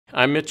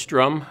I'm Mitch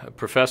Drumm, a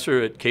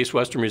professor at Case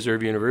Western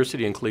Reserve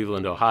University in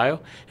Cleveland, Ohio,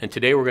 and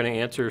today we're going to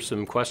answer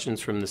some questions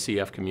from the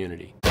CF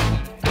community.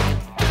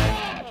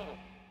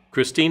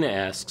 Christina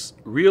asks,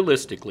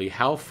 realistically,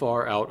 how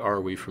far out are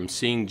we from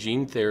seeing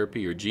gene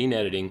therapy or gene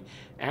editing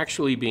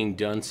actually being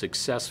done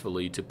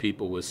successfully to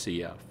people with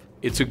CF?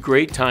 It's a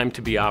great time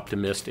to be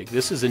optimistic.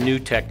 This is a new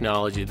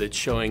technology that's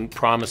showing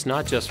promise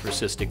not just for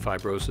cystic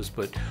fibrosis,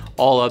 but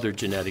all other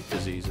genetic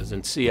diseases,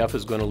 and CF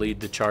is going to lead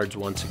the charge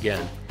once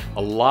again.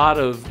 A lot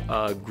of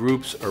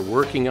groups are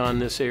working on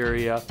this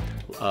area.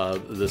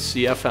 The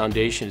CF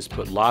Foundation has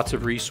put lots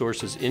of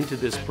resources into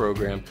this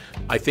program.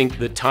 I think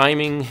the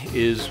timing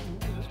is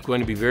going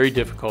to be very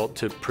difficult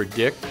to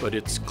predict, but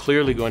it's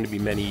clearly going to be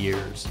many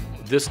years.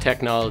 This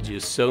technology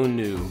is so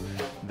new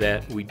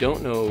that we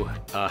don't know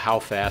how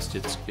fast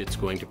it's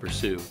going to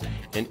pursue.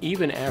 And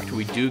even after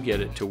we do get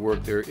it to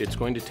work there, it's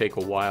going to take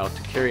a while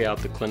to carry out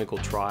the clinical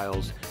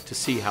trials to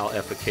see how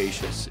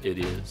efficacious it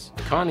is.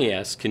 Connie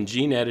asks, can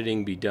gene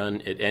editing be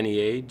done at any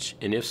age?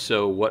 And if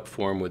so, what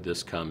form would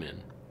this come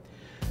in?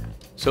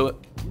 So,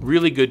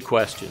 really good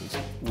questions.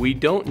 We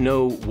don't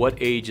know what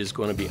age is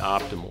going to be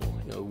optimal.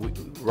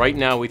 Right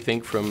now we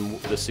think from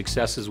the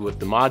successes with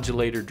the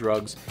modulator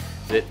drugs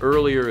that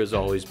earlier is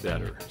always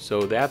better.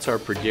 So that's our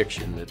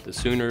prediction, that the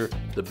sooner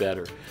the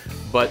better.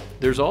 But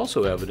there's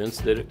also evidence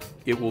that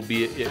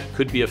it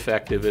could be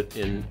effective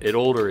at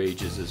older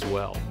ages as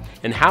well.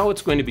 And how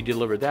it's going to be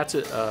delivered, that's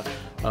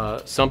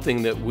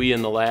something that we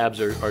in the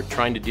labs are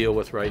trying to deal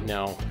with right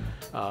now.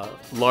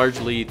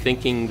 Largely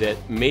thinking that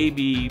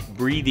maybe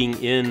breathing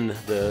in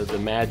the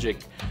magic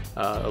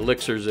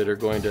elixirs that are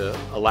going to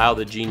allow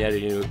the gene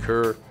editing to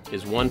occur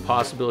is one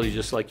possibility,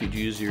 just like you'd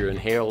use your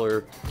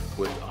inhaler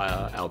with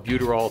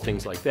albuterol,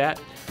 things like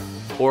that.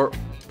 Or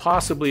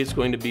possibly it's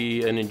going to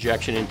be an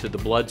injection into the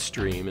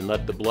bloodstream and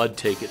let the blood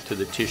take it to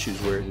the tissues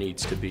where it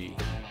needs to be.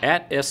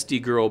 At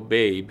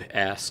SDGirlBabe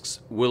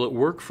asks, will it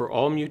work for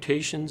all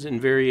mutations and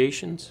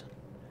variations?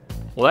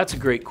 Well, that's a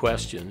great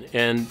question,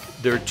 and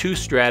there are two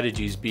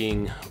strategies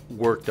being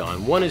worked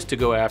on. One is to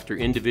go after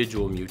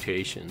individual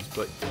mutations,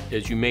 but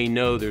as you may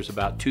know, there's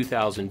about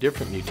 2,000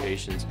 different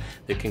mutations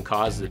that can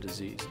cause the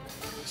disease.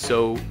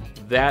 So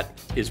that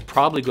is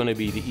probably going to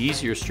be the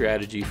easier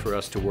strategy for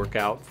us to work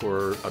out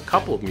for a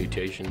couple of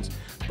mutations,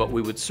 but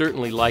we would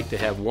certainly like to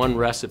have one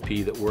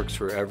recipe that works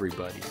for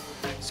everybody.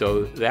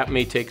 So that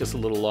may take us a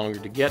little longer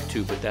to get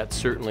to, but that's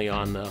certainly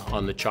on the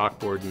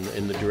chalkboard and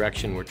in the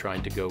direction we're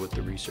trying to go with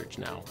the research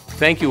now.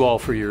 Thank you all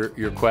for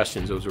your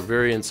questions. Those are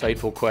very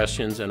insightful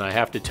questions, and I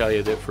have to tell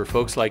you that for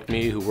folks like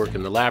me who work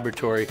in the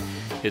laboratory,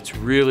 it's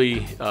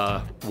really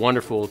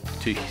wonderful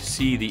to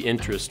see the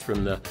interest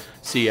from the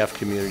CF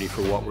community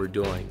for what we're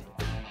doing.